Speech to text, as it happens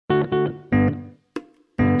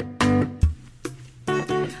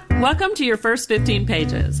Welcome to Your First 15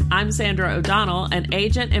 Pages. I'm Sandra O'Donnell, an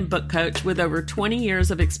agent and book coach with over 20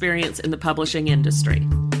 years of experience in the publishing industry.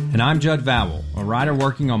 And I'm Judd Vowell, a writer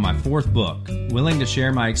working on my fourth book, willing to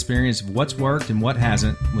share my experience of what's worked and what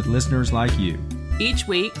hasn't with listeners like you. Each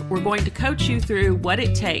week, we're going to coach you through what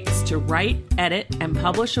it takes to write, edit, and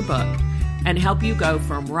publish a book and help you go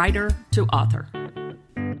from writer to author.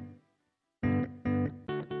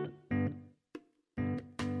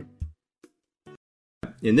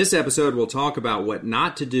 In this episode, we'll talk about what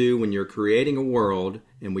not to do when you're creating a world,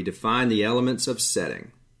 and we define the elements of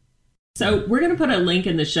setting. So we're going to put a link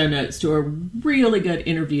in the show notes to a really good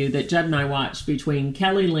interview that Judd and I watched between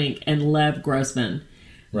Kelly Link and Lev Grossman.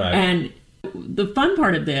 Right. And the fun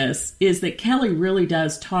part of this is that Kelly really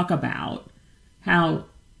does talk about how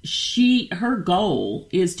her goal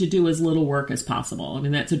is to do as little work as possible. I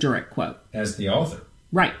mean, that's a direct quote. As the author.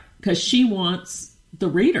 Right. Because she wants the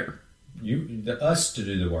reader. Us to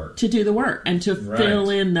do the work. To do the work and to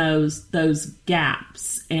fill in those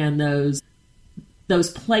gaps and those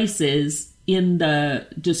places in the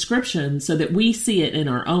description so that we see it in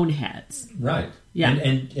our own heads. Right. Yeah.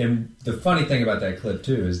 And the funny thing about that clip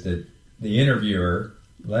too is that the interviewer,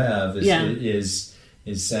 Lev, is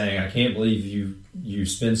saying, I can't believe you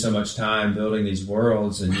spend so much time building these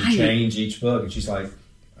worlds and you change each book. And she's like,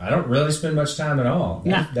 I don't really spend much time at all.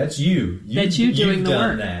 That's you. That's you doing the work. You've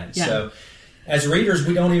done that. Yeah. So as readers,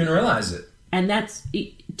 we don't even realize it. And that's,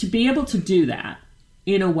 to be able to do that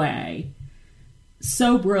in a way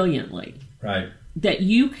so brilliantly. Right. That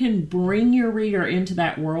you can bring your reader into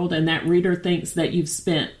that world and that reader thinks that you've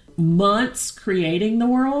spent months creating the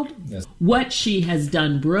world. Yes. What she has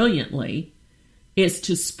done brilliantly is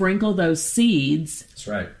to sprinkle those seeds. That's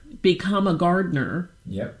right. Become a gardener.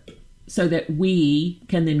 Yep. So that we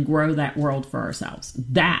can then grow that world for ourselves.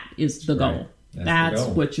 That is the goal. That's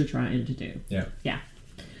what you're trying to do. Yeah. Yeah.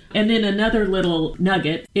 And then another little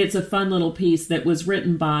nugget. It's a fun little piece that was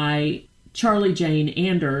written by Charlie Jane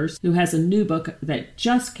Anders, who has a new book that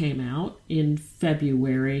just came out in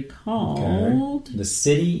February called... The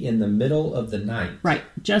City in the Middle of the Night. Right.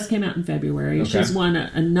 Just came out in February. Okay. She's won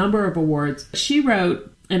a number of awards. She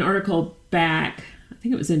wrote an article back... I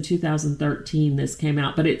think it was in 2013 this came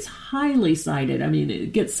out, but it's highly cited. I mean,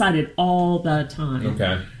 it gets cited all the time.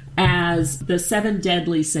 Okay. As the 7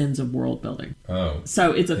 deadly sins of world building. Oh.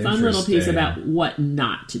 So it's a fun little piece about what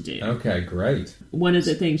not to do. Okay, great. One of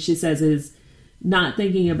the things she says is not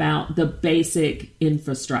thinking about the basic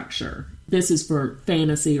infrastructure. This is for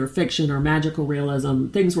fantasy or fiction or magical realism,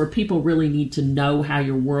 things where people really need to know how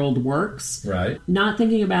your world works. Right. Not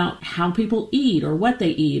thinking about how people eat or what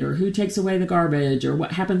they eat or who takes away the garbage or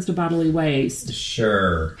what happens to bodily waste.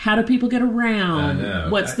 Sure. How do people get around? I know.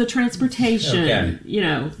 What's the transportation? Okay. You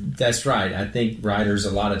know. That's right. I think writers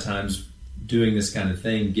a lot of times doing this kind of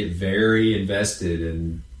thing get very invested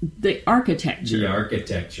in the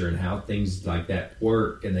architecture and how things like that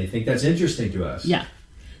work, and they think that's interesting to us. Yeah.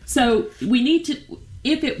 So we need to,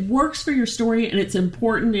 if it works for your story and it's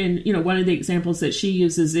important, and one of the examples that she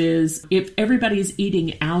uses is if everybody's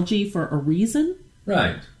eating algae for a reason,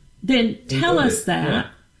 right? Then tell us that. Yeah.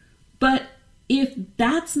 But if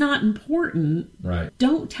that's not important, right,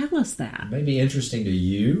 don't tell us that. It may be interesting to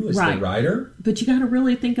you as the writer, but you got to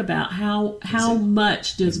really think about how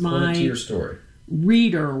much does my to your story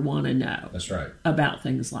reader want to know. That's right. About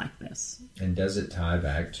things like this, and does it tie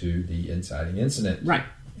back to the inciting incident? Right.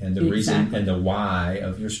 And the reason and the why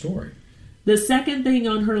of your story. The second thing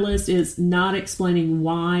on her list is not explaining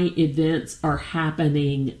why events are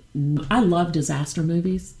happening. I love disaster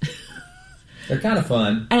movies. They're kind of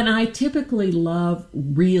fun. And I typically love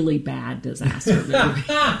really bad disaster movies.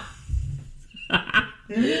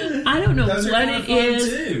 I don't know what it is,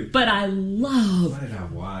 too. But I love what did I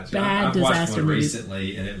watch? Bad disaster watched one movies.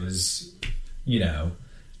 Recently, and it was,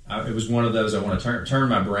 it was one of those I want to turn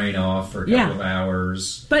my brain off for a couple of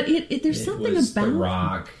hours. But there's something was about The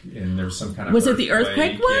Rock, and there's some kind of was it the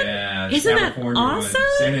earthquake one? Yeah, isn't California that awesome?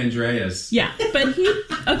 San Andreas. Yeah, but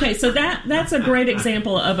so that's a great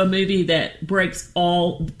example of a movie that breaks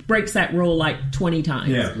that rule like 20 times.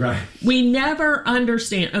 Yeah, right. We never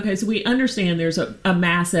understand. Okay, so we understand there's a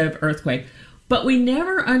massive earthquake, but we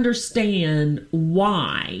never understand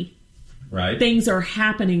why. Right. Things are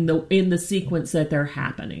happening in the sequence that they're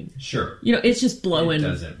happening. Sure. It's just blowing. It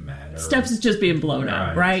doesn't matter. Stuff's just being blown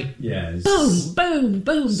up, right? Yes. Boom, boom,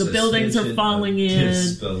 boom. The buildings are falling in.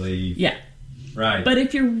 Disbelief. Yeah. Right. But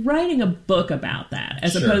if you're writing a book about that,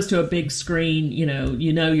 as opposed to a big screen,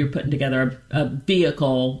 you're putting together a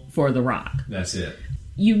vehicle for The Rock. That's it.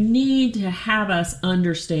 You need to have us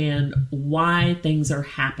understand why things are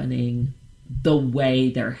happening the way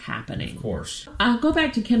they're happening. Of course. I'll go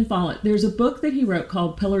back to Ken Follett. There's a book that he wrote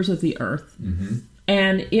called Pillars of the Earth. Mm-hmm.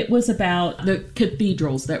 And it was about the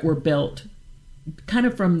cathedrals that were built kind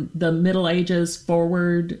of from the Middle Ages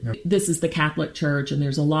forward. Yep. This is the Catholic Church, and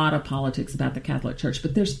there's a lot of politics about the Catholic Church,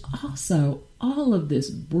 but there's also all of this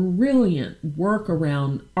brilliant work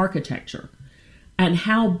around architecture and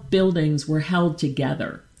how buildings were held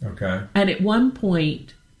together. Okay. And at one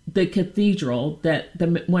point, the cathedral that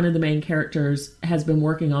one of the main characters has been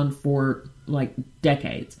working on for like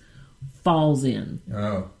decades falls in.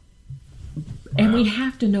 Oh. And Wow. we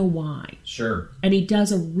have to know why. Sure. And he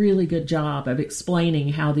does a really good job of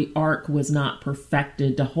explaining how the ark was not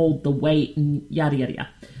perfected to hold the weight and yada, yada, yada.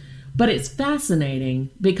 But it's fascinating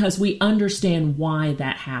because we understand why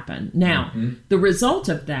that happened. Now, the result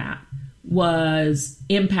of that was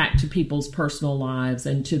impact to people's personal lives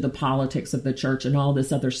and to the politics of the church and all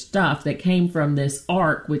this other stuff that came from this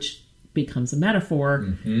ark, which becomes a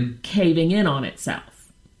metaphor, caving in on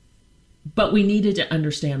itself. But we needed to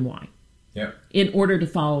understand why. Yep. In order to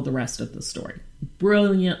follow the rest of the story.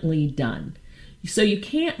 Brilliantly done. So you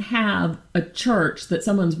can't have a church that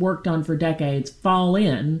someone's worked on for decades fall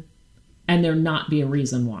in and there not be a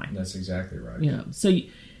reason why. That's exactly right. You know, so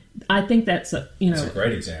I think that's a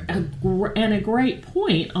great example and a great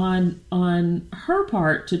point on her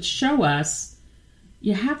part to show us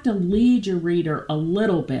you have to lead your reader a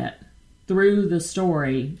little bit through the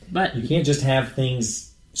story, but you can't just have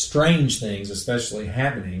strange things, especially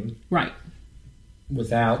happening, right,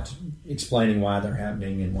 without explaining why they're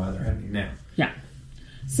happening and why they're happening now. Yeah.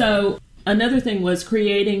 So another thing was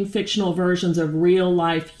creating fictional versions of real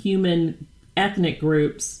life human ethnic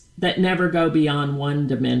groups that never go beyond one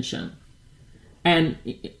dimension. And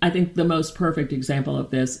I think the most perfect example of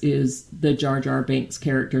this is the Jar Jar Binks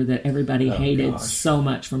character that everybody hated so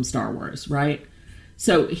much from Star Wars, right?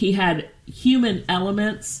 So he had human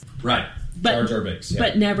elements. Right. Jar Jar Binks, yeah.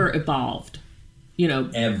 But never evolved, you know.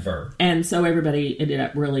 Ever. And so everybody ended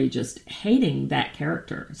up really just hating that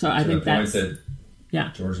character. So I think that's... To the point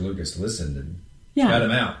that George Lucas listened and cut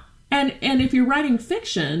him out. And if you're writing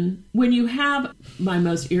fiction, when you have... My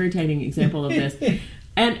most irritating example of this...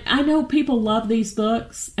 And I know people love these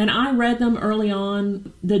books, and I read them early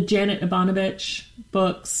on, the Janet Ivanovich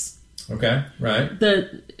books. Okay, right.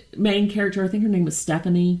 The main character, I think her name was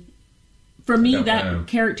Stephanie. For me, that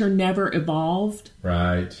character never evolved.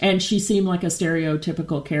 Right. And she seemed like a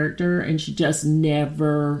stereotypical character, and she just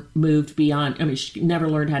never moved beyond. I mean, she never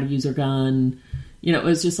learned how to use her gun. You know, it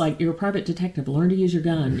was just like, you're a private detective, learn to use your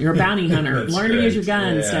gun. You're a bounty hunter, learn to use your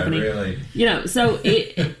gun, Stephanie. Really. You know, so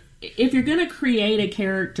if you're going to create a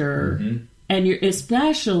character, and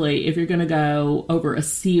especially if you're going to go over a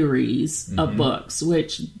series of books,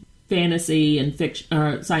 which fantasy and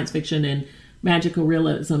fiction, science fiction and magical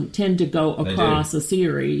realism tend to go across a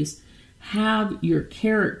series, have your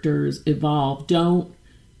characters evolve. Don't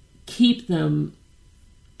keep them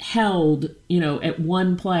held, you know, at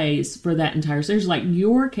one place for that entire series. Like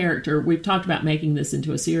your character, we've talked about making this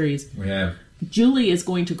into a series. We have. Julie is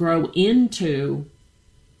going to grow into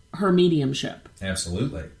her mediumship.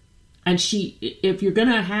 Absolutely. And if you're going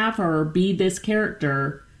to have her be this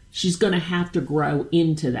character, she's going to have to grow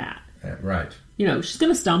into that. Right. You know, she's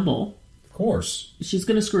going to stumble. Of course. She's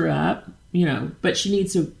going to screw up, you know, but it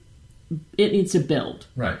needs to build.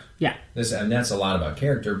 Right. Yeah. And that's a lot about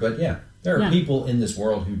character, but there are people in this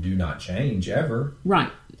world who do not change ever.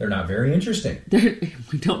 Right. They're not very interesting.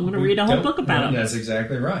 We don't want to read a whole book about them. That's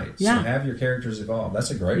exactly right. Yeah. So have your characters evolve.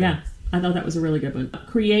 That's a great one. Yeah. I thought that was a really good one.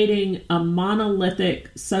 Creating a monolithic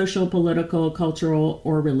social, political, cultural,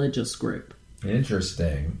 or religious group.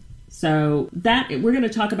 Interesting. So that we're going to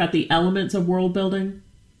talk about the elements of world building,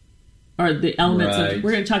 or the elements of,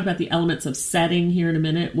 we're going to talk about the elements of setting here in a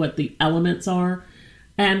minute, what the elements are.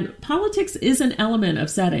 And politics is an element of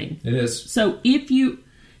setting. It is. So if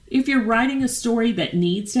you're writing a story that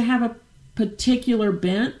needs to have a particular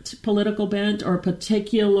bent, political bent, or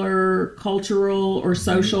particular cultural or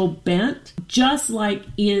social bent, just like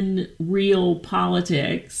in real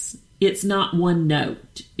politics, it's not one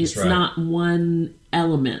note. It's not one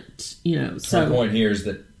element, you know. So her point here is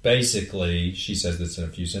that basically, she says this in a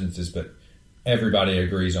few sentences, but everybody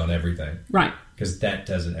agrees on everything. Right. Because that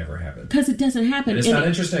doesn't ever happen. Because it doesn't happen. And it's not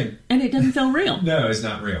interesting. And it doesn't feel real. No, it's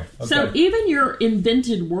not real. Okay. So even your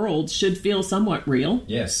invented world should feel somewhat real.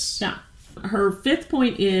 Yes. Yeah. Her fifth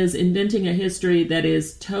point is inventing a history that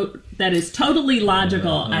is totally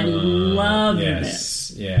logical. I love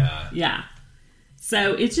this. Yeah. Yeah.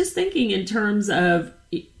 So it's just thinking in terms of,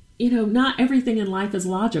 you know, not everything in life is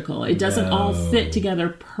logical. It doesn't all fit together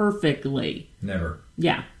perfectly. Never.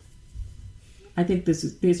 Yeah. I think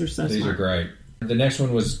these are so These smart. are great. The next one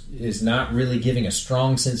is not really giving a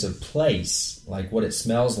strong sense of place, like what it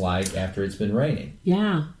smells like after it's been raining.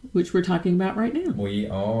 Yeah, which we're talking about right now. We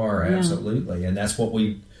are, absolutely. And that's what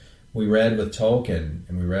we read with Tolkien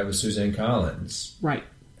and we read with Suzanne Collins. Right.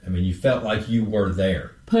 I mean, you felt like you were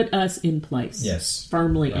there. Put us in place. Yes.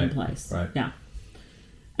 Firmly in place. Right. Yeah.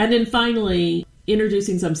 And then finally,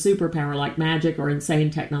 introducing some superpower like magic or insane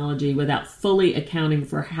technology without fully accounting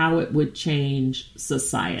for how it would change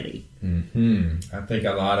society. I think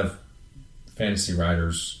a lot of fantasy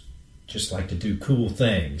writers just like to do cool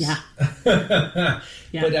things. Yeah.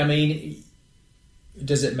 But I mean,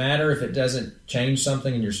 does it matter if it doesn't change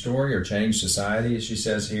something in your story or change society, as she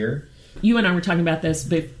says here? You and I were talking about this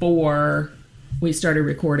before we started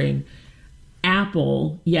recording.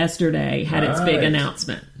 Apple yesterday had its big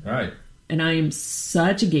announcement. Right. And I am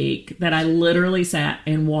such a geek that I literally sat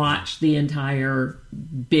and watched the entire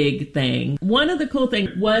big thing. One of the cool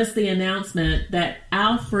things was the announcement that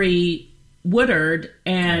Alfre Woodard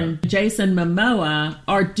and Jason Momoa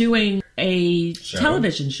are doing a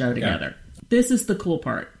television show together. Yeah. This is the cool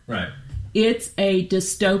part. Right. It's a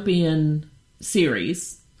dystopian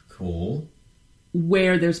series. Cool.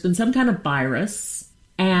 Where there's been some kind of virus,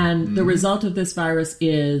 and the result of this virus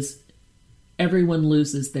is everyone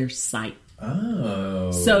loses their sight.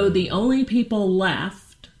 Oh. So the only people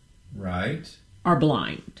left are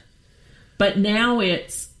blind. But now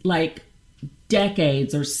it's like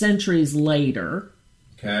decades or centuries later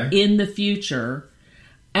in the future,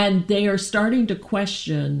 and they are starting to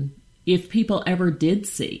question if people ever did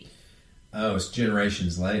see. Oh, it's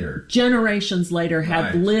generations later. Generations later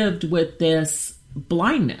have lived with this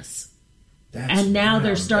blindness. And now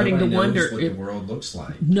they're starting to wonder what the world looks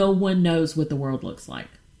like. No one knows what the world looks like.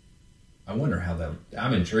 I wonder how that.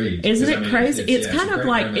 I'm intrigued. Isn't it crazy? It's kind of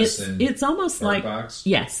like it's almost like Box.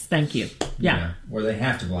 Yes, thank you. Yeah, where they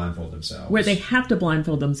have to blindfold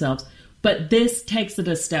themselves. But this takes it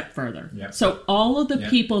a step further. Yep. So all of the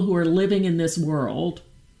people who are living in this world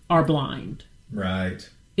are blind. Right.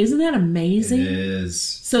 Isn't that amazing? It is.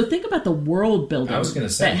 So think about the world building. I was going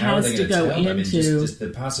to say, that how has are they to go tell? into I mean, just the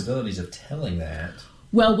possibilities of telling that.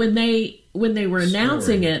 Well, when they were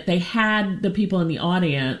announcing it, they had the people in the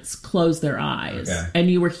audience close their eyes, and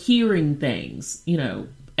you were hearing things, you know,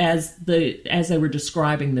 as they were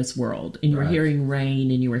describing this world, and you were hearing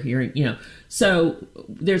rain, and you were hearing, you know. So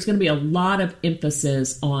there's going to be a lot of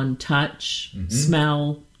emphasis on touch,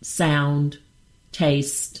 smell, sound,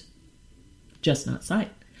 taste, just not sight.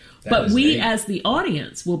 But we, as the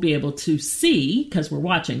audience, will be able to see, because we're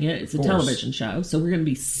watching it, it's a television show, so we're going to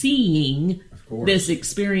be seeing this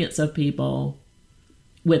experience of people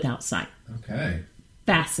without sight. Okay.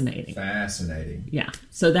 Fascinating. Yeah.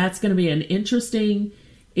 So that's going to be an interesting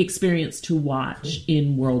experience to watch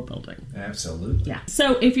in world building. Absolutely. Yeah.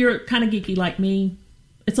 So if you're kind of geeky like me,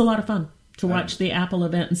 it's a lot of fun to watch the Apple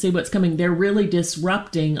event and see what's coming. They're really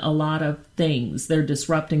disrupting a lot of things. They're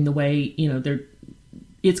disrupting the way, you know,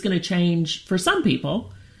 it's going to change, for some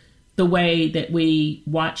people, the way that we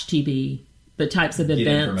watch TV, the types of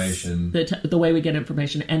events, the way we get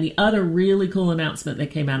information. And the other really cool announcement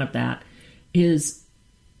that came out of that is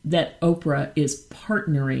that Oprah is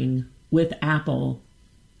partnering with Apple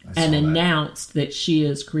and announced that she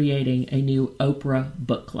is creating a new Oprah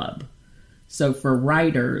book club. So for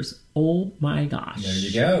writers, oh my gosh. There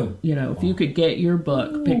you go. You know, if you could get your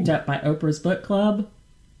book picked up by Oprah's book club,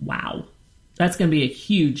 wow. That's going to be a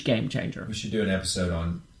huge game changer. We should do an episode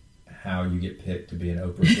on how you get picked to be an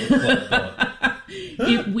Oprah book club.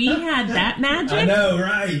 If we had that magic. I know,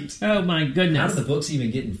 right? Oh, my goodness. How do the books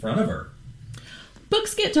even get in front of her?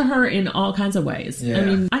 Books get to her in all kinds of ways. Yeah. I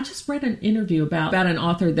mean, I just read an interview about an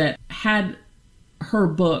author that had her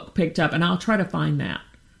book picked up, and I'll try to find that.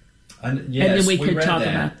 And then we could talk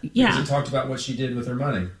about. Yeah. She talked about what she did with her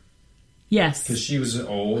money. Yes. Because she was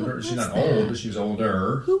older. She's not old, but she was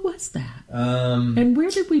older. Who was that? And where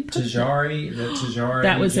did we put Tajari?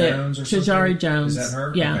 That was Jones it. Or Tajari Jones. Is that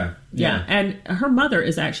her? Yeah. Okay. Yeah. And her mother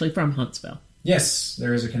is actually from Huntsville. Yes,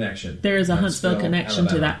 there is a connection. There is a Huntsville connection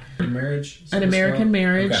Alabama. to that. Marriage? An American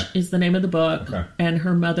Marriage is the name of the book. Okay. And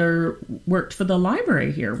her mother worked for the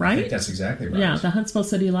library here, right? I think that's exactly right. Yeah, the Huntsville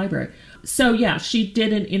City Library. So, yeah, she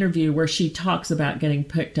did an interview where she talks about getting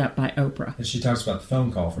picked up by Oprah. And she talks about the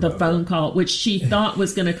phone call from The Oprah. phone call, which she thought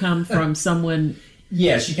was going to come from someone.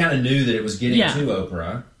 Yeah, she kind of knew that it was getting to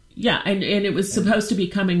Oprah. Yeah, and it was supposed to be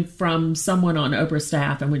coming from someone on Oprah's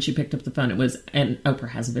staff, and when she picked up the phone, it was, and Oprah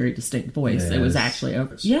has a very distinct voice. Yes. It was actually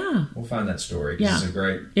Oprah. Yeah. We'll find that story. Yeah. It's a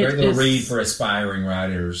great little read for aspiring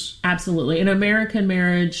writers. Absolutely. An American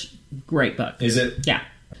Marriage, great book. Is it? Yeah.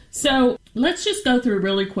 So Let's just go through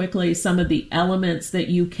really quickly some of the elements that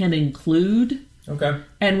you can include. Okay.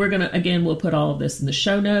 And we're going to, again, we'll put all of this in the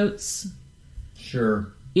show notes. Sure.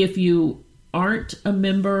 If you aren't a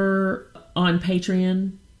member on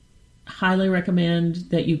Patreon, highly recommend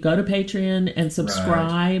that you go to Patreon and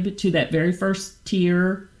subscribe to that very first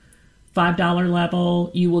tier, $5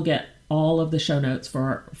 level. You will get all of the show notes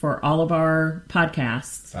for all of our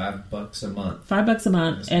podcasts. $5 a month. $5 a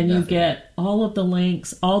month, that's and you get all of the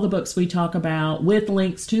links, all the books we talk about, with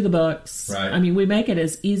links to the books. Right. I mean, we make it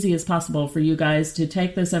as easy as possible for you guys to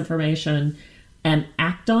take this information and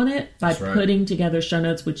act on it by putting together show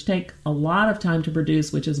notes, which take a lot of time to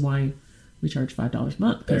produce, which is why we charge $5 a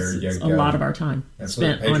month, because it's a lot of our time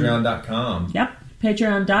spent on Patreon.com. Yep.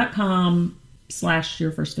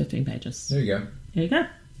 Patreon.com/your first 15 pages. There you go. There you go.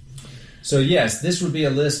 So, yes, this would be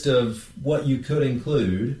a list of what you could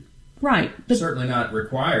include. Right. Certainly not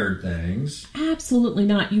required things. Absolutely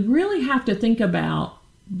not. You really have to think about,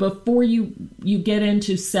 before you get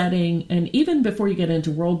into setting, and even before you get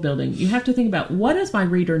into world building, you have to think about, what does my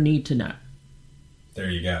reader need to know?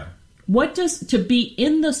 There you go. What does, to be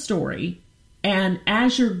in the story, and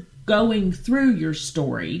as you're going through your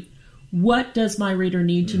story, what does my reader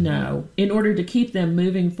need to know in order to keep them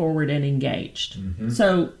moving forward and engaged?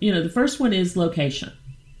 So, the first one is location.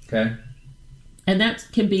 Okay. And that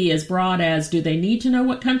can be as broad as, do they need to know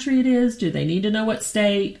what country it is? Do they need to know what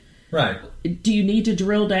state? Right. Do you need to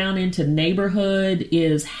drill down into neighborhood?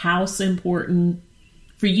 Is house important?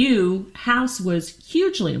 For you, house was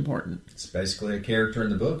hugely important. It's basically a character in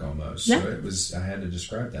the book almost. Yeah. So I had to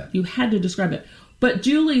describe that. You had to describe it. But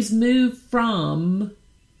Julie's move from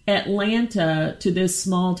Atlanta to this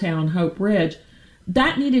small town, Hope Ridge,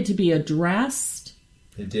 that needed to be addressed.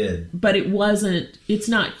 It did. But it's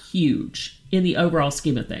not huge in the overall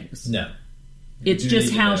scheme of things. No. It's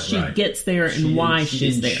just how she gets there and why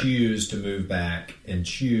she's there. She didn't choose to move back and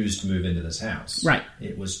choose to move into this house. Right.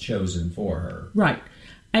 It was chosen for her. Right.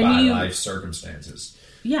 And by life circumstances.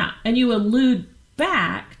 Yeah. And you allude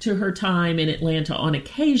back to her time in Atlanta on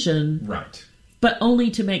occasion. Right. But only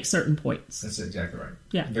to make certain points. That's exactly right.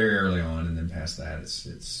 Yeah. Very early on, and then past that,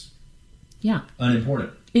 it's yeah,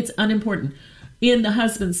 unimportant. It's unimportant. In The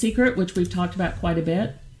Husband's Secret, which we've talked about quite a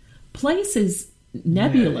bit, place is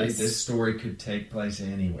nebulous. Yeah, this story could take place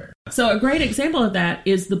anywhere. So a great example of that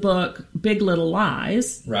is the book Big Little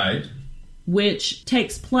Lies. Right. Which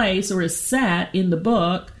takes place, or is set in the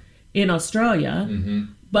book, in Australia.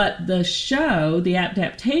 But the show, the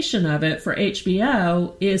adaptation of it for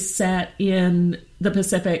HBO, is set in the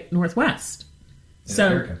Pacific Northwest.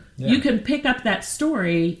 So you can pick up that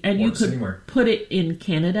story and you could put it in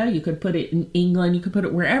Canada, you could put it in England, you could put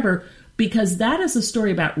it wherever, because that is a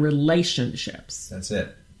story about relationships. That's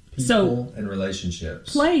it. People and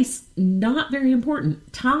relationships. Place, not very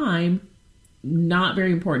important. Time, not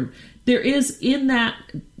very important. There is, in that,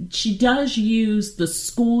 she does use the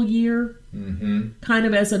school year kind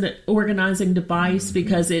of as an organizing device,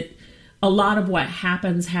 because a lot of what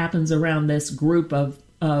happens around this group of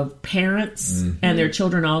parents and their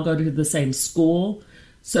children all go to the same school.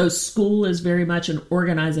 So school is very much an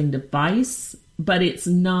organizing device, but it's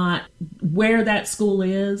not, where that school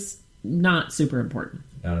is, not super important.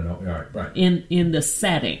 Not at all. Right. In the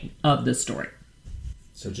setting of the story.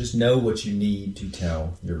 So just know what you need to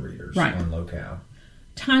tell your readers on locale.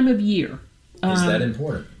 Time of year. Is that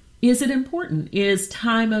important? Is it important? Is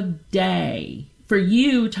time of day. For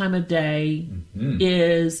you, time of day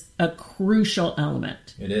is a crucial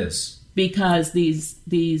element. It is. Because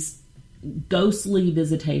these ghostly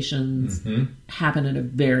visitations happen at a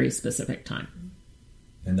very specific time.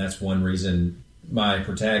 And that's one reason my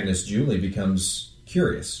protagonist, Julie, becomes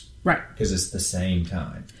curious. Right. Because it's the same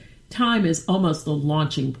time. Time is almost the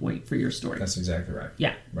launching point for your story. That's exactly right.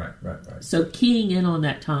 Yeah. Right. So keying in on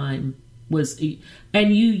that time was,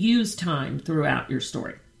 and you use time throughout your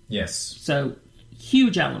story. Yes. So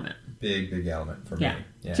huge element. Big element for me.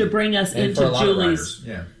 Yeah. To bring us into Julie's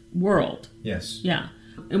world. Yes. Yeah.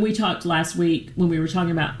 And we talked last week, when we were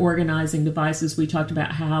talking about organizing devices, we talked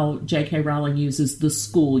about how J.K. Rowling uses the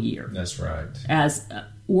school year. That's right. As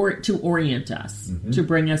to orient us, to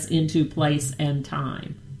bring us into place and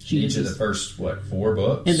time. Each of the first, 4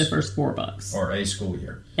 books? In the first 4 books. Or a school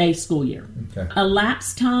year. A school year. Okay.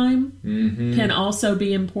 Elapsed time can also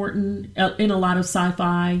be important in a lot of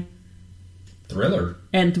sci-fi. Thriller.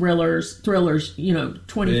 And thrillers,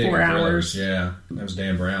 24 big hours. Thrillers, yeah. That was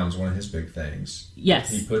Dan Brown's one of his big things. Yes.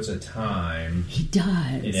 He puts a time. He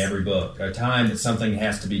does. In every book. A time that something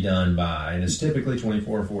has to be done by. And it's typically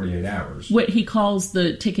 24 or 48 hours. What he calls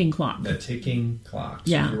the ticking clock. The ticking clock.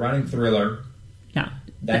 So yeah. if you're writing thriller. Yeah.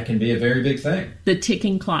 that can be a very big thing. The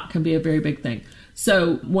ticking clock can be a very big thing.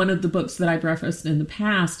 So one of the books that I've referenced in the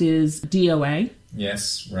past is DOA.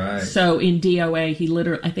 Yes, right. So in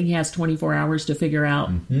DOA, I think he has 24 hours to figure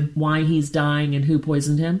out why he's dying and who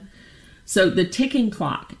poisoned him. So the ticking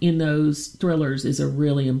clock in those thrillers is a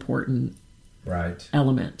really important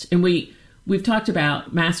element. And we've talked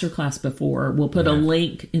about Masterclass before. We'll put a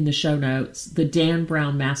link in the show notes. The Dan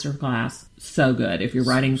Brown Masterclass, so good if you're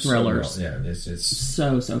writing thrillers. So well. Yeah, it's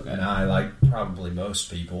so good. And I, like probably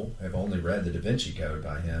most people, have only read the Da Vinci Code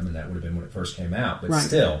by him, and that would have been when it first came out. But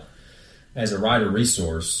still, as a writer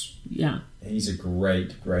resource, he's a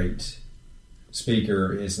great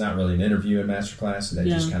speaker. It's not really an interview in Masterclass. They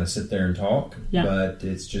just kind of sit there and talk. Yeah. But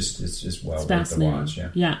it's just well worth the watch.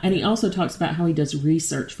 Yeah. And he also talks about how he does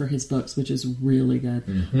research for his books, which is really good.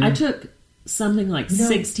 Mm-hmm. I took something like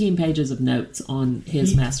 16 pages of notes on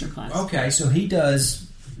his Masterclass. Okay, so he does,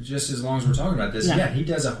 just as long as we're talking about this, he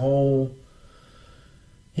does a whole...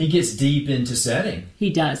 He gets deep into setting. He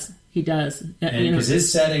does. Because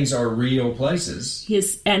his settings are real places.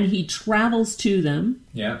 And he travels to them.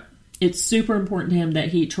 Yeah. It's super important to him that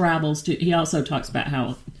he travels to... He also talks about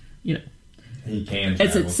how, he can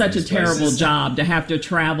travel. It's such a terrible job to have to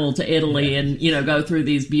travel to Italy and, go through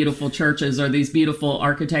these beautiful churches or these beautiful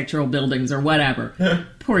architectural buildings or whatever.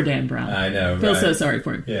 Poor Dan Brown. I know, feel so sorry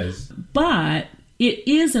for him. Yes. But it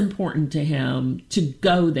is important to him to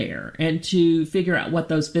go there and to figure out what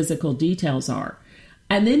those physical details are.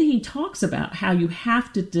 And then he talks about how you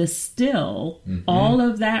have to distill all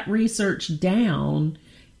of that research down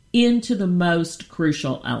into the most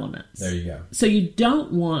crucial elements. There you go. So you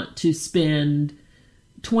don't want to spend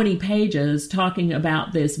 20 pages talking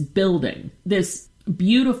about this building, this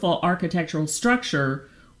beautiful architectural structure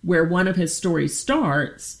where one of his stories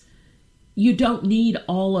starts. You don't need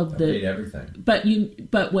all of need everything.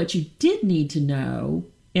 But what you did need to know,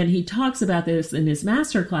 and he talks about this in his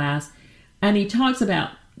Masterclass, and he talks about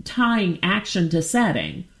tying action to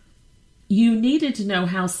setting. You needed to know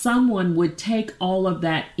how someone would take all of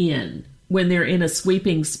that in when they're in a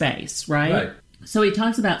sweeping space, right? So he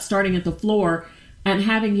talks about starting at the floor and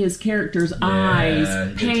having his character's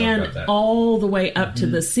eyes pan all the way up to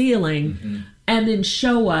the ceiling and then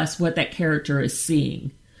show us what that character is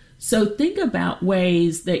seeing. So think about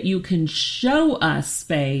ways that you can show us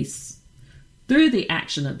space through the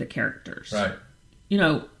action of the characters. Right.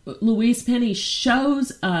 Louise Penny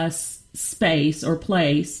shows us space or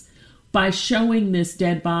place by showing this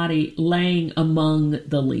dead body laying among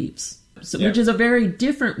the leaves, which is a very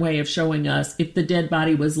different way of showing us if the dead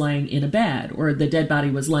body was laying in a bed or the dead body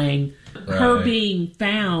was laying, her being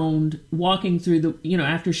found walking through the,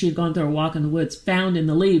 after she had gone through a walk in the woods, found in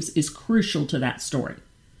the leaves is crucial to that story.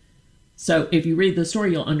 So if you read the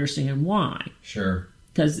story, you'll understand why. Sure.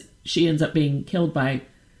 Because she ends up being killed by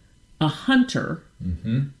a hunter,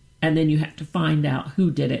 and then you have to find out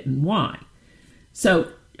who did it and why.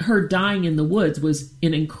 So her dying in the woods was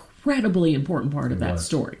an incredibly important part of that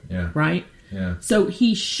story, right? Yeah. So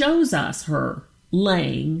he shows us her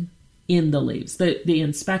laying in the leaves. The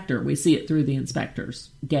inspector, we see it through the inspector's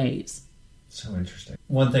gaze. So interesting.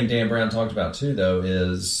 One thing Dan Brown talked about too, though,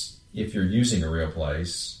 is if you're using a real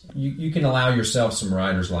place, you can allow yourself some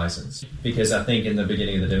writer's license. Because I think in the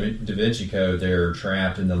beginning of the Da Vinci Code, they're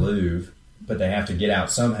trapped in the Louvre, but they have to get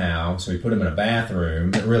out somehow. So he put them in a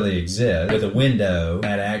bathroom that really exists with a window,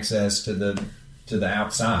 had access to the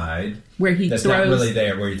outside where that's not really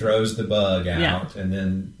there, where he throws the bug out, and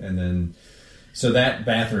then. So that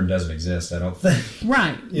bathroom doesn't exist, I don't think,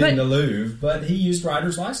 in the Louvre, but he used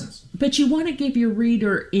writer's license. But you want to give your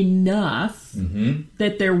reader enough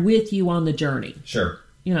that they're with you on the journey. Sure.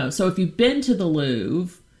 So if you've been to the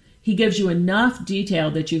Louvre, he gives you enough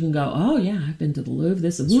detail that you can go, oh yeah, I've been to the Louvre,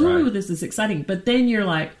 this is exciting. But then you're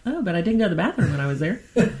like, oh, but I didn't go to the bathroom when I was there.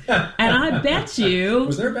 And I bet you...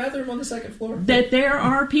 Was there a bathroom on the second floor? That there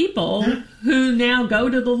are people who now go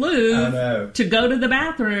to the Louvre to go to the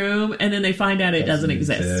bathroom, and then they find out it doesn't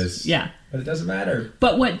exist. Yeah. But it doesn't matter.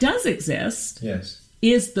 But what does exist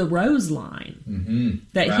is the rose line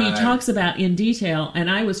that he talks about in detail. And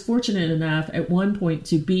I was fortunate enough at one point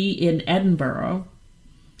to be in Edinburgh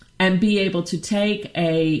and be able to take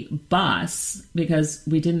a bus, because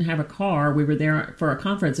we didn't have a car. We were there for a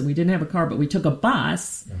conference, and we didn't have a car, but we took a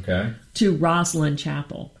bus to Rosslyn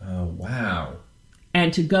Chapel. Oh, wow.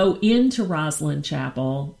 And to go into Rosslyn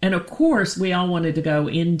Chapel, and of course, we all wanted to go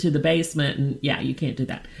into the basement, and you can't do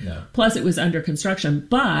that. No. Plus, it was under construction,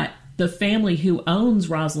 but the family who owns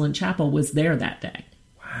Rosslyn Chapel was there that day.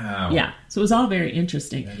 Wow. Yeah, so it was all very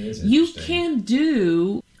interesting. That is interesting. You can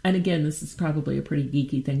do... And again, this is probably a pretty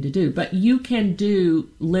geeky thing to do, but you can do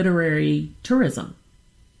literary tourism.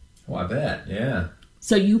 Oh, I bet. Yeah.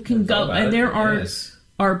 So you can go, and there yes.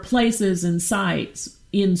 are places and sites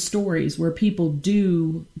in stories where people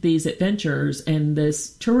do these adventures, and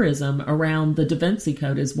this tourism around the Da Vinci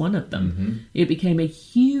Code is one of them. Mm-hmm. It became a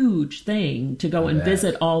huge thing to go and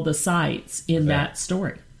visit all the sites in that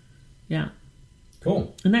story. Yeah.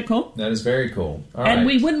 Cool. Isn't that cool? That is very cool. All and right.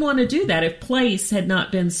 we wouldn't want to do that if place had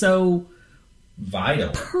not been so vital,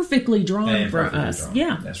 perfectly drawn for us. Drawn.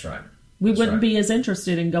 Yeah. That's right. We wouldn't be as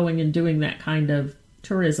interested in going and doing that kind of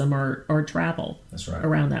tourism or travel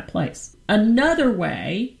around that place. Another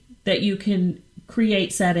way that you can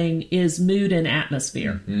create setting is mood and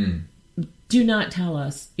atmosphere. Mm-hmm. Do not tell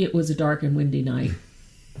us it was a dark and windy night.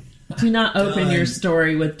 Do not open your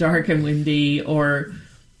story with dark and windy, or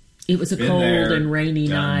it was a cold and rainy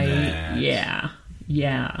night. That.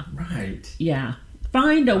 Yeah. Right. Yeah.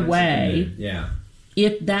 Find a way, yeah,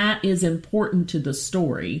 if that is important to the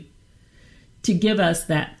story, to give us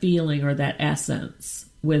that feeling or that essence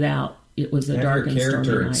without it was a dark and stormy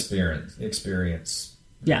night. Experience.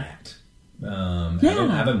 Yeah. Have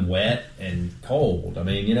them wet and cold. I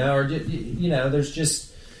mean, there's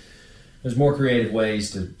more creative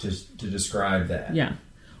ways to describe that. Yeah.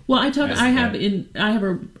 Well, I have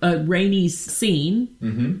a rainy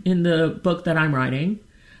scene in the book that I'm writing,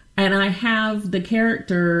 and I have the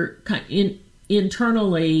character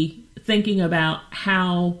internally thinking about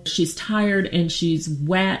how she's tired and she's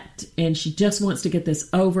wet and she just wants to get this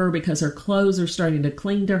over because her clothes are starting to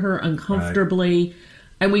cling to her uncomfortably. Right.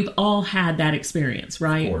 And we've all had that experience,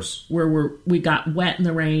 right? Of course. Where we got wet in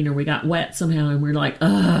the rain, or we got wet somehow and we're like,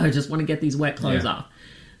 I just want to get these wet clothes off.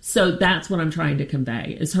 So that's what I'm trying to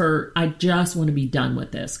convey is I just want to be done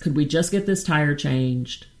with this. Could we just get this tire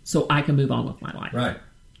changed so I can move on with my life? Right.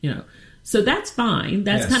 So that's fine.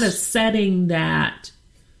 That's kind of setting that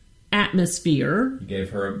atmosphere. You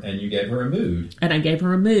gave her a mood. And I gave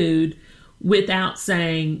her a mood without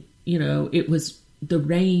saying, it was the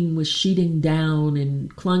rain was sheeting down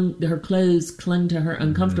and her clothes clung to her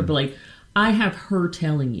uncomfortably. Mm-hmm. I have her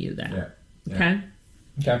telling you that. Yeah.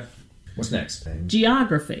 Okay. What's next?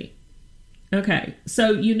 Geography. Okay.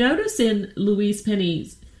 So you notice in Louise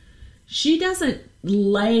Penny's, she doesn't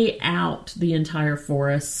lay out the entire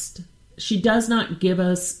forest. She does not give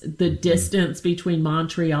us the distance between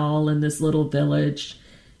Montreal and this little village.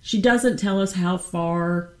 She doesn't tell us how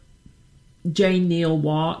far Jane Neal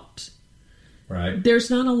walked. Right.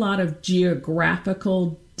 There's not a lot of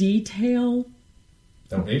geographical detail.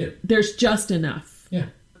 Don't need it. There's just enough. Yeah.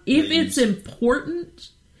 If it's important,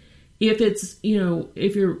 if it's,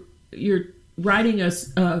 if you're writing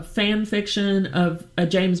a fan fiction of a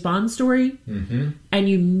James Bond story, and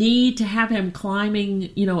you need to have him climbing,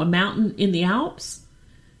 a mountain in the Alps,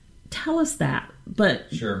 tell us that. But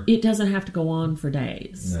it doesn't have to go on for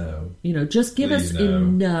days. No. Just give us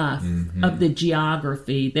enough of the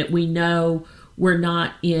geography that we know we're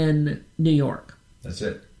not in New York. That's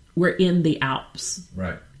it. We're in the Alps.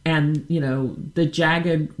 Right. And, the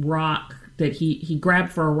jagged rock that he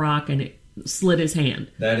grabbed for a rock and it slit his hand.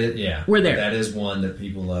 That is, yeah. We're there. That is one that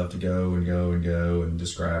people love to go and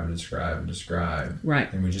describe and describe and describe.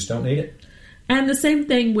 Right. And we just don't need it. And the same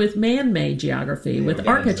thing with man-made geography, with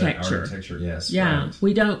architecture. Architecture, yes. Yeah, right.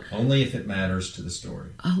 we don't... Only if it matters to the story.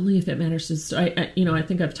 Only if it matters to the story. I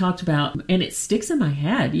think I've talked about, and it sticks in my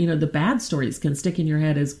head, the bad stories can stick in your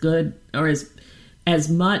head as good, or as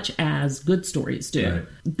much as good stories do.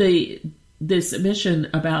 Right. This submission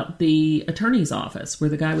about the attorney's office, where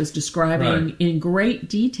the guy was describing in great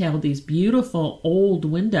detail these beautiful old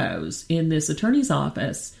windows in this attorney's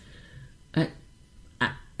office,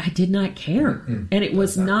 I did not care. Mm-hmm. And it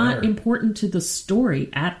was not important to the story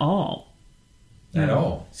at all. At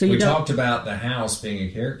all. So we talked about the house being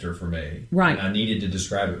a character for me. Right. And I needed to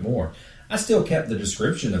describe it more. I still kept the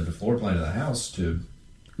description of the floor plan of the house to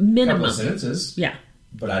minimum. A couple of sentences. Yeah.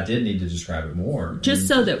 But I did need to describe it more. Just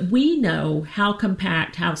so that we know how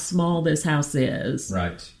compact, how small this house is.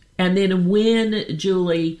 Right. And then when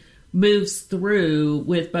Julie moves through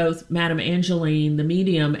with both Madame Angeline, the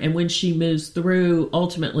medium, and when she moves through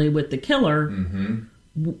ultimately with the killer,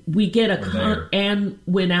 we get and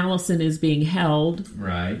when Allison is being held,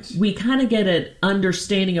 right, we kind of get an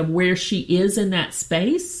understanding of where she is in that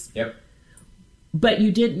space. Yep. But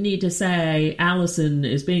you didn't need to say Allison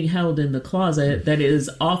is being held in the closet that is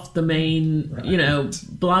off the main,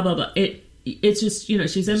 blah, blah, blah. It's just,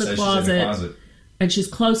 she's in the closet. And she's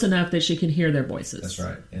close enough that she can hear their voices. That's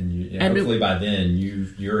right. And hopefully by then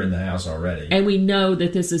you're in the house already. And we know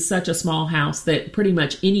that this is such a small house that pretty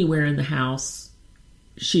much anywhere in the house,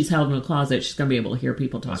 she's held in a closet. She's going to be able to hear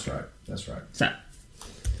people talking. That's right. So.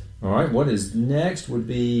 All right. What is next would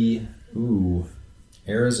be,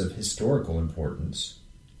 Eras of historical importance.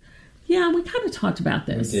 Yeah, we kind of talked about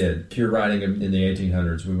this. We did. Pure writing in the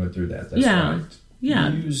 1800s. We went through that. That's right.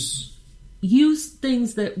 Yeah. Use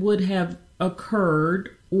things that would have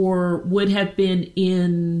occurred or would have been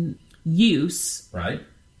in use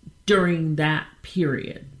during that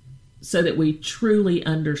period so that we truly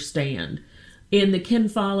understand. In the Ken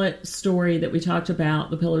Follett story that we talked about,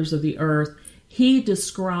 The Pillars of the Earth, he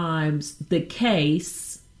describes the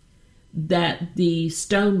case that the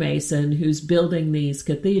stonemason who's building these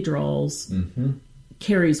cathedrals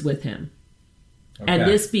carries with him. Okay. And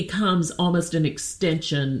this becomes almost an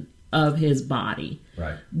extension of his body.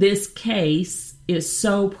 Right. This case is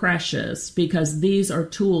so precious because these are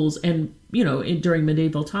tools, and during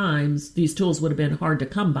medieval times, these tools would have been hard to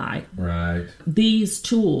come by. Right. These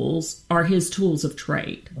tools are his tools of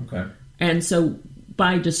trade. Okay. And so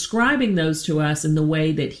by describing those to us in the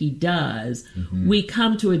way that he does, we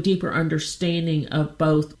come to a deeper understanding of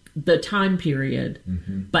both the time period,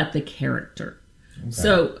 but the character. Okay.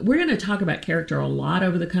 So we're going to talk about character a lot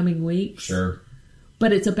over the coming weeks. Sure.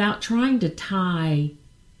 But it's about trying to tie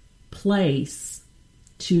place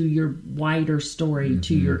to your wider story,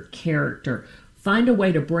 to your character. Find a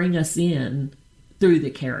way to bring us in through the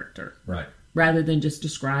character. Right. Rather than just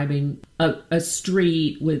describing a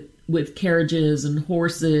street with carriages and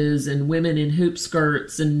horses and women in hoop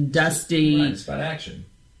skirts and dusty. Right, it's about action.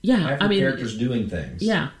 Yeah, characters doing things.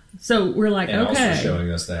 Yeah, so we're like, and okay, also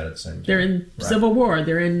showing us that at the same time. They're in Civil War.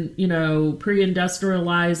 They're in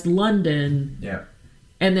pre-industrialized London. Yeah,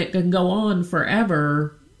 and it can go on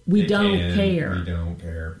forever. We don't care. We don't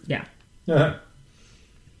care. Yeah.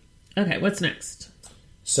 Okay, what's next?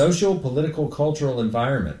 Social, political, cultural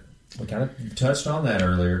environment. We kind of touched on that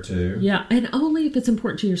earlier, too. Yeah, and only if it's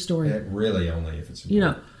important to your story. Yeah, really only if it's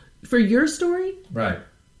important. For your story? Right.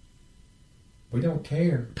 We don't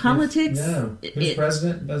care. Politics? Who's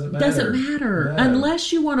president? Doesn't matter. Doesn't matter. No.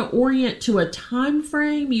 Unless you want to orient to a time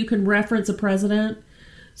frame, you can reference a president.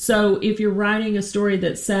 So if you're writing a story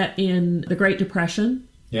that's set in the Great Depression,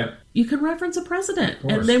 you can reference a president.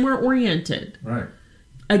 And then we're oriented. Right.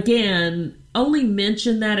 Again, only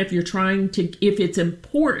mention that if it's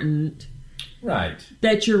important, right,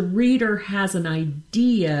 that your reader has an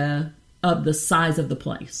idea of the size of the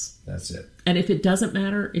place. That's it. And if it doesn't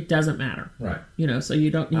matter, it doesn't matter. Right. So you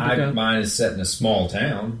don't need to go. Mine is set in a small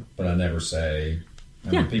town, but I never say.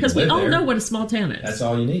 Because we all know what a small town is. That's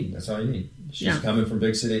all you need. She's coming from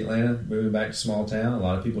big city Atlanta, moving back to small town. A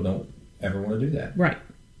lot of people don't ever want to do that. Right.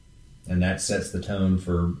 And that sets the tone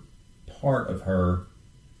for part of her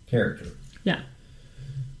character. Yeah.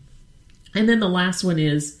 And then the last one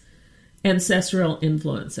is ancestral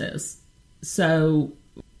influences. So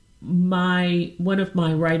one of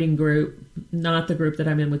my writing group, not the group that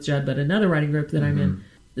I'm in with Judd, but another writing group that I'm in,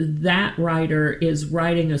 that writer is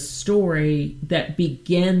writing a story that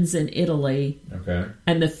begins in Italy. Okay.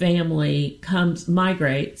 And the family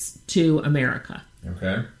migrates to America.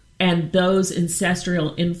 Okay. And those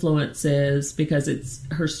ancestral influences, because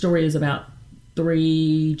her story is about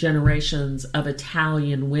 3 generations of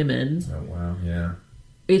Italian women. Oh, wow, yeah.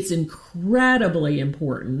 It's incredibly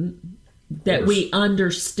important that we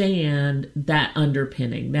understand that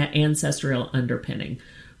underpinning, that ancestral underpinning,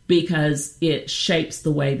 because it shapes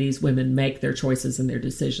the way these women make their choices and their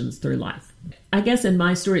decisions through life. I guess in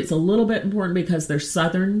my story, it's a little bit important because they're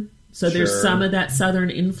Southern, so there's some of that Southern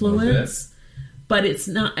influence, but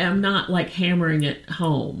I'm not like hammering it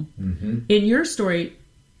home. In your story,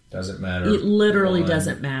 doesn't matter. It literally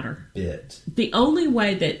doesn't matter. Bit. The only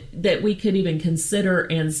way that we could even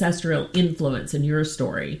consider ancestral influence in your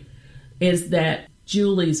story is that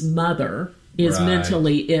Julie's mother is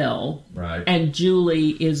mentally ill. Right. And Julie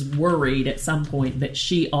is worried at some point that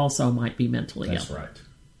she also might be mentally ill. That's right.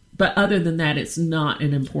 But other than that, it's not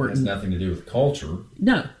an important... It has nothing to do with culture.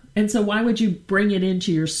 No. And so why would you bring it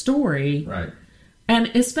into your story? Right.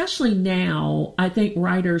 And especially now, I think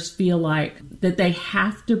writers feel like that they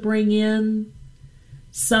have to bring in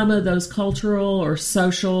some of those cultural or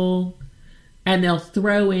social, and they'll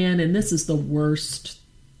throw in, and this is the worst.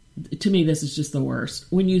 To me, this is just the worst.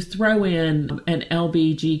 When you throw in an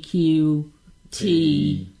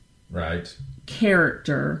LBGQT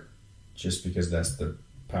character. Just because that's the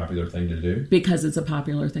popular thing to do? Because it's a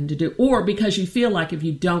popular thing to do. Or because you feel like if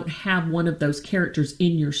you don't have one of those characters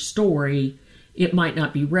in your story, it might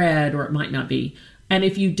not be read, or it might not be. And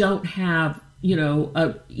if you don't have,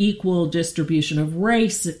 a equal distribution of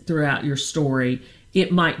race throughout your story,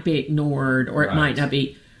 it might be ignored, or it might not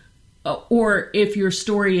be. Or if your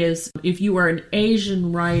story is, if you are an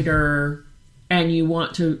Asian writer and you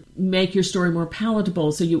want to make your story more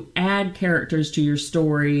palatable, so you add characters to your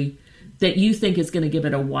story that you think is going to give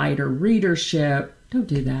it a wider readership, don't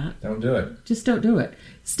do that. Don't do it. Just don't do it.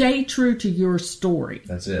 Stay true to your story.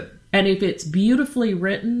 That's it. And if it's beautifully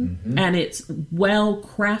written and it's well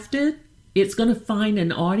crafted, it's going to find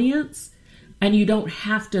an audience, and you don't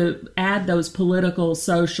have to add those political,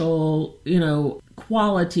 social,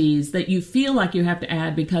 qualities that you feel like you have to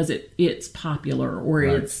add because it's popular or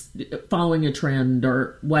it's following a trend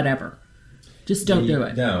or whatever. Just don't do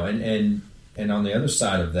it. No, and on the other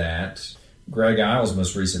side of that, Greg Iles'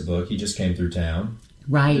 most recent book, he just came through town.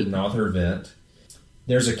 Right. Did an author event.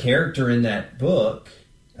 There's a character in that book,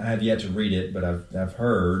 I have yet to read it, but I've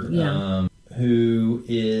heard, who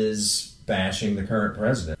is bashing the current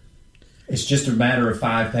president. It's just a matter of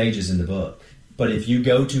 5 pages in the book. But if you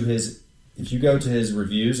go to his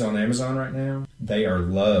reviews on Amazon right now, they are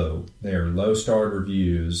low. They are low-starred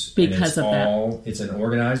reviews because of that. It's an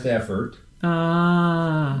organized effort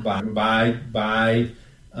by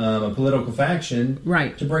a political faction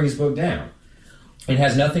to bring his book down. It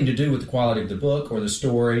has nothing to do with the quality of the book or the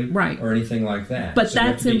story or anything like that. But so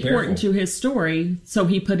that's important to his story, so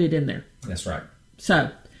he put it in there. That's right.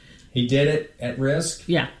 So he did it at risk.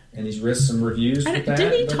 Yeah. And he's risked some reviews with that.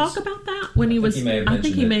 Did he talk about that when he was... I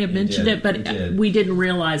think he may have mentioned it, but we didn't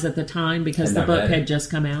realize at the time because the book had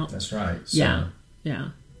just come out. That's right. So yeah.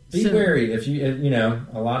 Be wary. If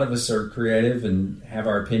a lot of us are creative and have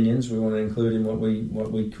our opinions we want to include in what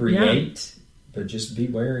we create, but just be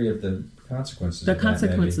wary of the consequences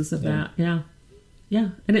of that. Yeah.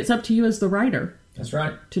 And it's up to you as the writer. That's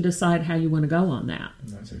right. To decide how you want to go on that.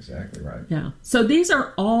 That's exactly right. Yeah. So these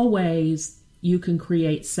are all ways you can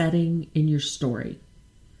create setting in your story.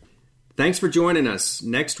 Thanks for joining us.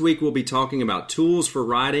 Next week we'll be talking about tools for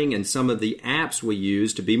writing and some of the apps we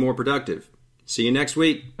use to be more productive. See you next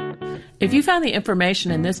week. If you found the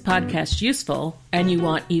information in this podcast useful and you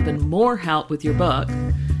want even more help with your book,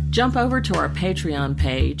 jump over to our Patreon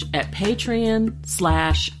page at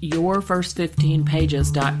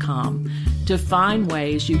patreon.yourfirst15pages.com to find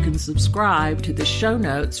ways you can subscribe to the show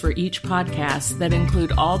notes for each podcast that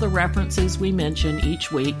include all the references we mention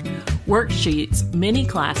each week, worksheets, mini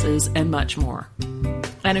classes, and much more.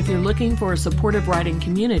 And if you're looking for a supportive writing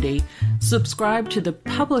community, subscribe to the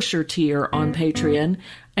publisher tier on Patreon,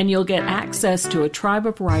 and you'll get access to a tribe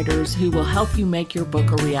of writers who will help you make your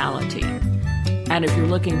book a reality. And if you're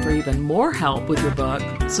looking for even more help with your book,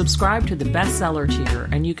 subscribe to the bestseller tier,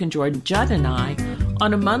 and you can join Judd and I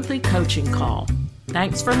on a monthly coaching call.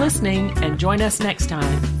 Thanks for listening, and join us next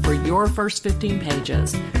time for Your First 15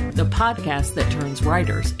 Pages, the podcast that turns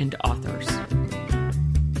writers into authors.